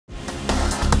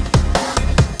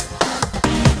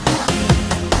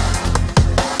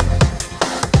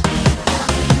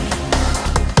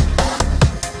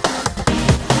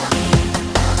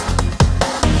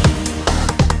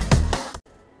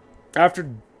After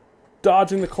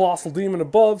dodging the colossal demon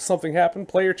above, something happened.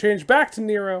 Player changed back to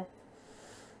Nero.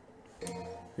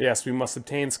 Yes, we must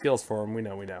obtain skills for him. We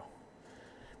know, we know.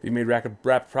 We made rapid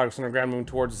progress on our ground, moving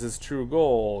towards his true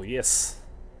goal. Yes.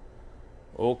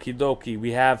 Okie dokie.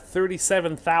 We have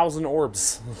 37,000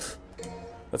 orbs.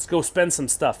 Let's go spend some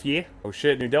stuff, yeah? Oh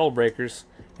shit, new devil breakers.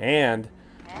 And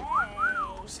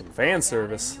some fan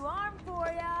service.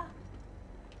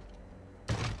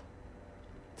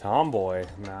 Tomboy.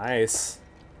 Nice.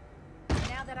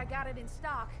 Now that I got it in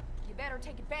stock, you better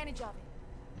take advantage of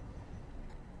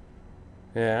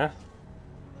it. Yeah.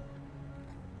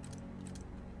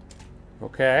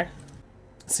 Okay.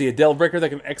 See, a devil breaker that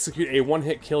can execute a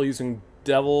one-hit kill using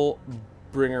devil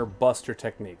bringer buster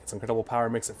technique. Its incredible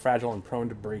power makes it fragile and prone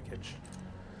to breakage.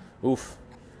 Oof.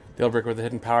 Devil breaker with a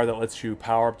hidden power that lets you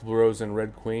power up the Blue Rose and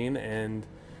Red Queen, and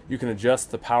you can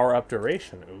adjust the power up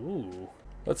duration. Ooh.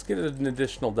 Let's get an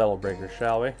additional devil breaker,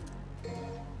 shall we?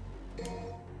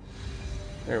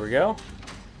 There we go.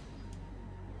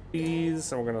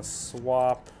 These, and we're gonna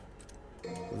swap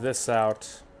this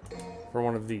out for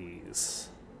one of these.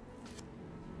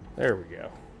 There we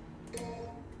go.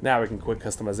 Now we can quit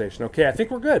customization. Okay, I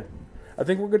think we're good. I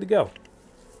think we're good to go.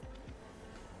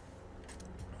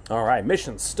 Alright,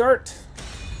 mission start.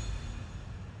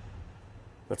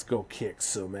 Let's go kick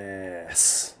some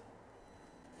ass.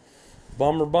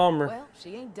 Bummer, bummer. Well,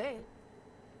 she ain't dead.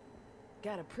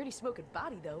 Got a pretty smoking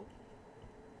body, though.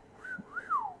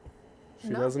 She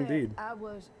does indeed. I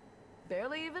was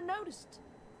barely even noticed.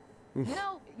 You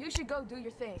know, you should go do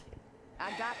your thing.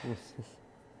 I got this.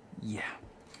 Yeah.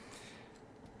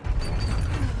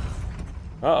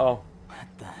 Uh-oh. What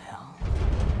the hell?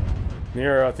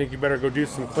 Nero, I think you better go do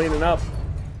some cleaning up.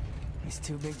 He's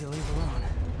too big to leave alone.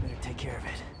 Better take care of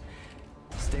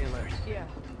it. Stay alert. Yeah.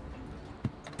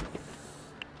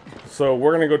 So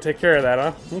we're gonna go take care of that,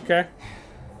 huh? Okay.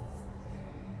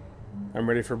 I'm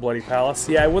ready for Bloody Palace.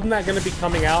 Yeah, wasn't that gonna be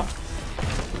coming out?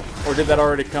 Or did that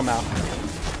already come out?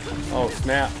 Oh,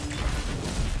 snap.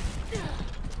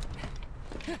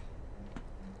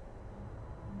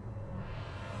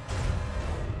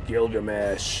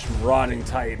 Gilgamesh, Rotting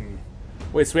Titan.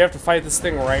 Wait, so we have to fight this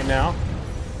thing right now?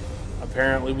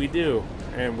 Apparently we do.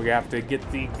 And we have to get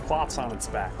the clots on its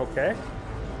back, okay?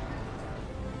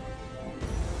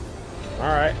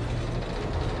 Alright.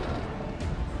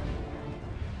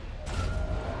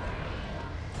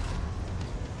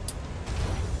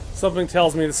 Something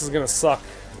tells me this is gonna suck.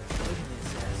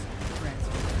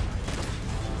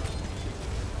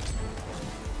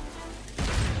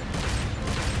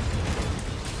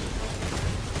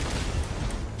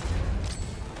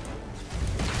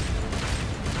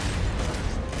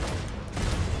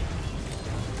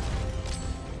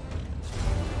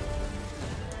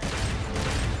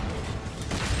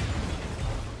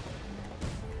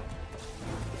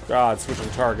 God, switching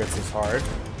targets is hard.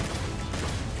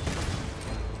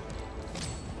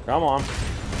 Come on.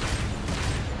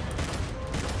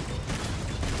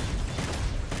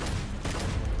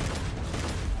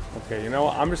 Okay, you know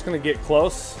what? I'm just gonna get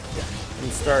close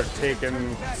and start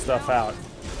taking stuff out.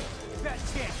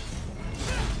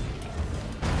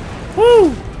 Woo!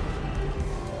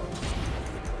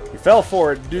 You fell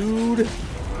for it, dude.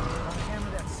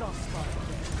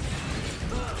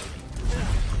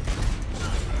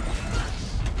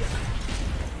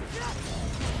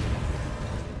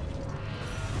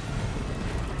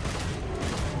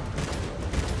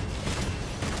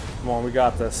 Come on, we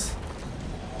got this.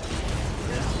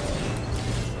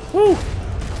 Woo!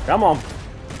 Come on.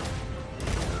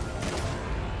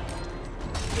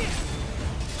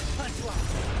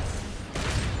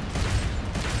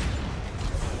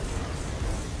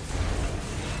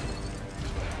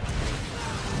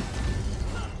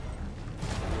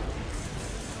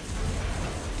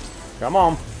 Come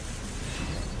on.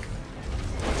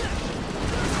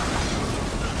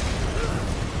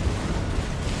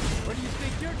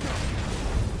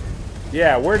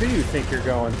 Yeah, where do you think you're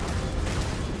going?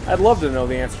 I'd love to know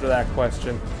the answer to that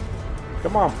question.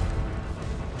 Come on.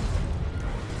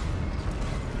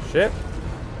 Shit.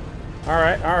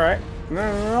 Alright, alright.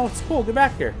 No, it's cool. Get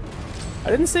back here.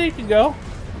 I didn't say you could go.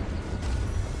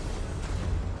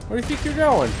 Where do you think you're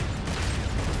going?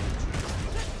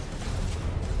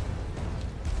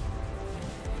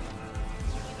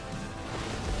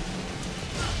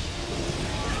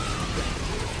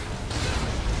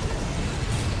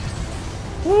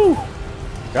 Woo!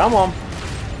 Come on.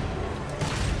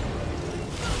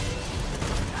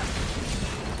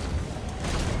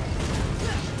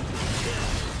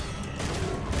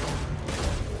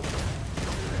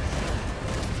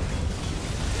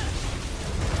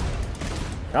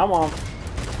 Come on.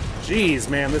 Jeez,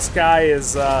 man, this guy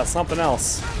is something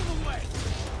else.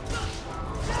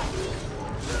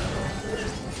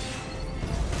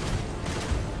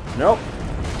 Nope,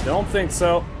 don't think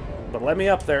so. But let me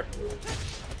up there.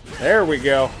 There we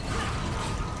go.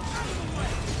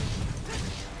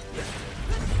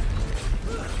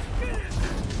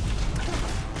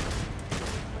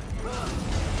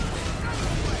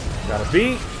 Got a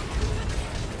beat.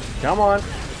 Come on.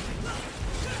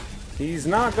 He's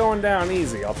not going down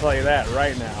easy, I'll tell you that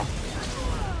right now.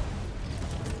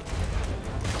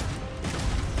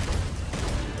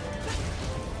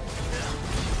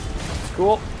 It's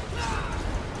cool.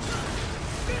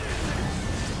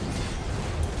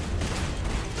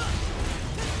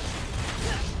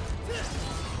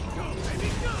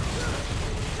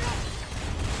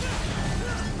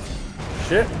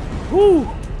 Shit. Woo!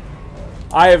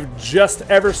 I have just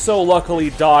ever so luckily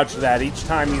dodged that each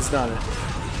time he's done it.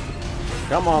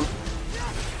 Come on.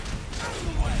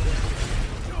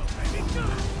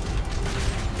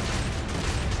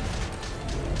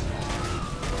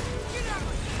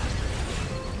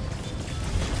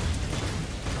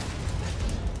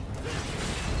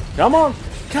 Come on.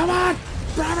 Come on.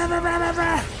 Blah, blah, blah, blah, blah,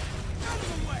 blah.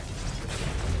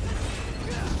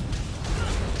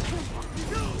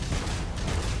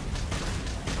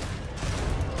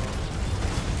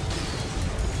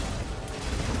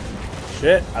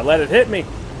 Shit, I let it hit me.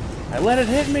 I let it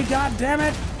hit me, god damn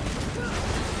it.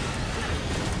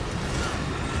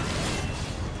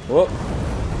 Whoop.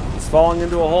 He's falling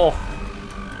into a hole.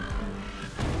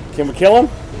 Can we kill him?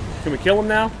 Can we kill him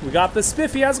now? We got this.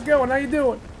 Spiffy, how's it going? How you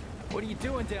doing? What are you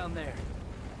doing down there?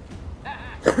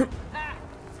 You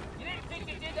didn't think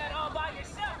you did that all by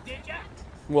yourself, did ya?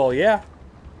 Well, yeah.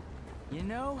 You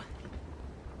know,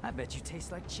 I bet you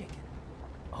taste like chicken.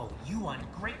 Oh, you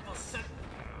ungrateful son.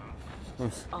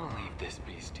 I'll leave this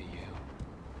beast to you.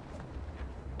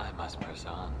 I must press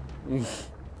on.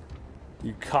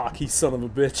 You cocky son of a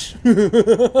bitch.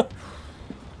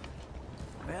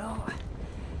 Well,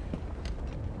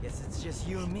 guess it's just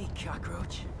you and me,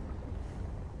 cockroach.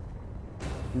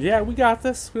 Yeah, we got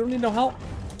this. We don't need no help.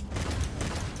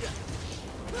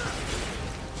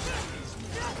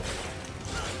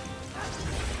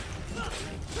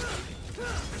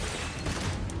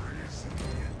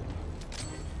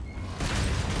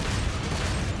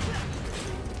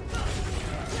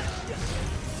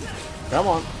 Come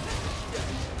on.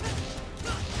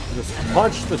 Just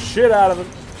punch the shit out of him.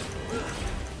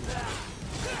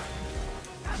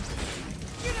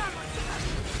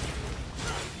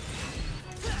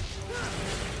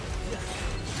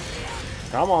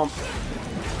 Come on.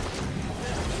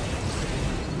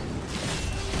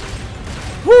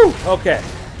 Woo! Okay.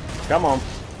 Come on.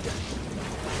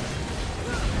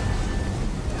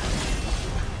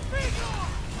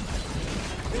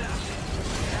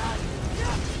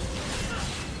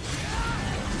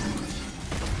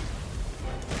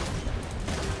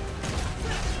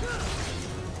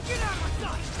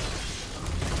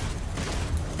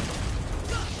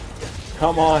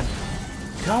 Come on.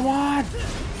 Come on.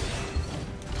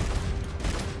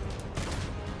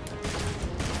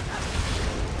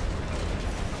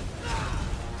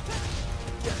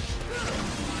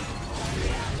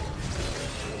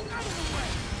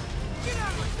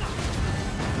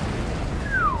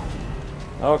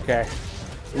 Okay.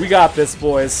 We got this,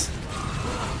 boys.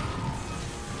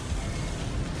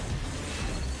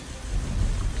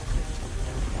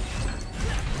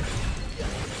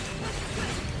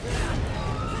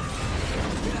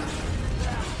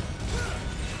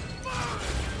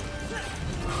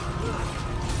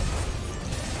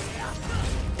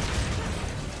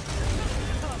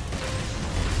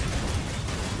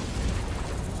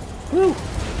 Woo.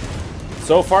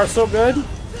 So far, so good.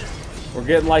 We're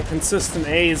getting like consistent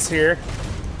A's here.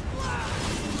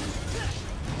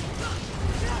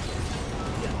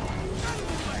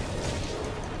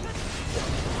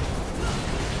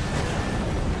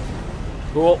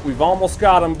 Cool. We've almost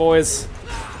got him, boys.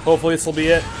 Hopefully this will be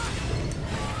it.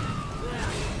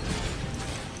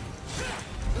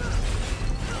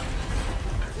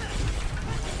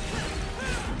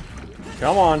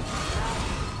 Come on.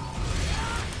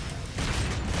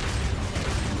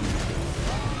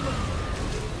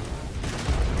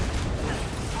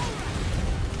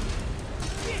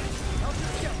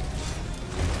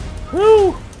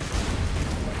 Woo!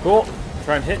 Cool.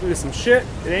 Try and hit me with some shit.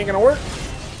 It ain't gonna work.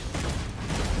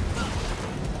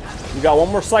 We got one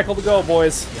more cycle to go,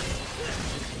 boys.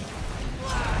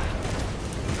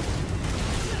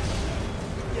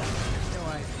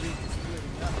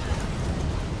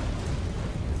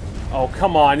 Oh,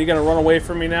 come on. You gonna run away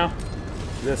from me now?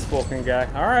 This fucking guy.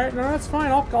 Alright, no, that's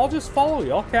fine. I'll just follow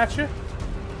you. I'll catch you.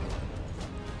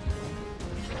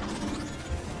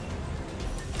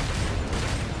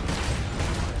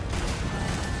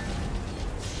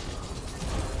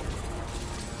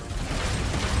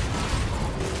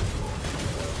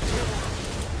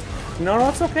 No, no,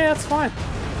 it's okay. That's fine.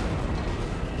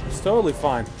 It's totally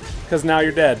fine. Because now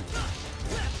you're dead.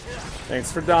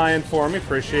 Thanks for dying for me.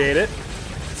 Appreciate it.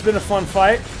 It's been a fun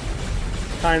fight.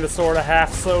 Kinda, sorta,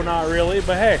 half so, not really,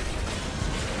 but hey.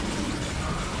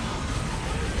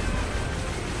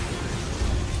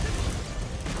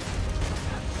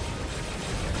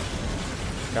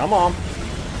 Come on.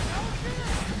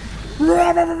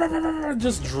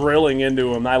 Just drilling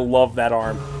into him. I love that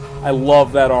arm. I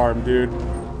love that arm, dude.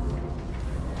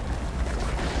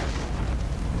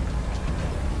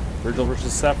 Virgil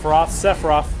versus Sephiroth.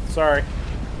 Sephiroth, sorry.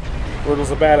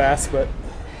 Virgil's a badass, but...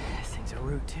 This thing's a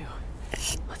root, too.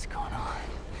 What's going on?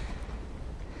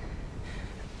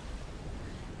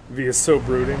 V is so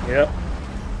brooding, yep.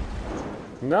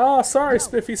 No, sorry,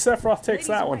 Spiffy. Sephiroth takes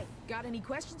that one. Got any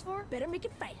questions for her? Better make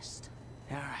it fast.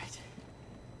 All right.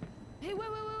 Hey, wait.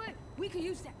 We could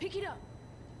use that. Pick it up.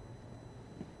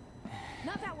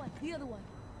 Not that one. The other one.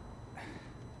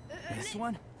 This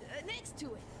one? Next to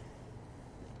it.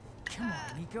 Come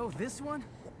on, Nico. This one?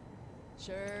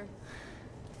 Sure.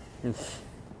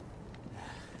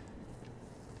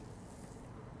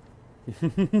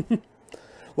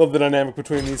 Love the dynamic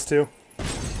between these two.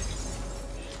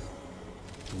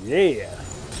 Yeah.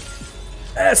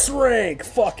 S rank!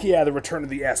 Fuck yeah, the return of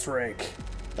the S rank.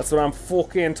 That's what I'm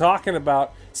fucking talking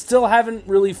about. Still haven't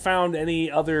really found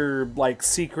any other, like,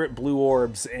 secret blue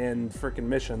orbs and frickin'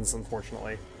 missions,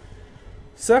 unfortunately.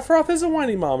 Sephiroth is a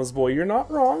whiny mama's boy, you're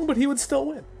not wrong, but he would still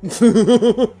win.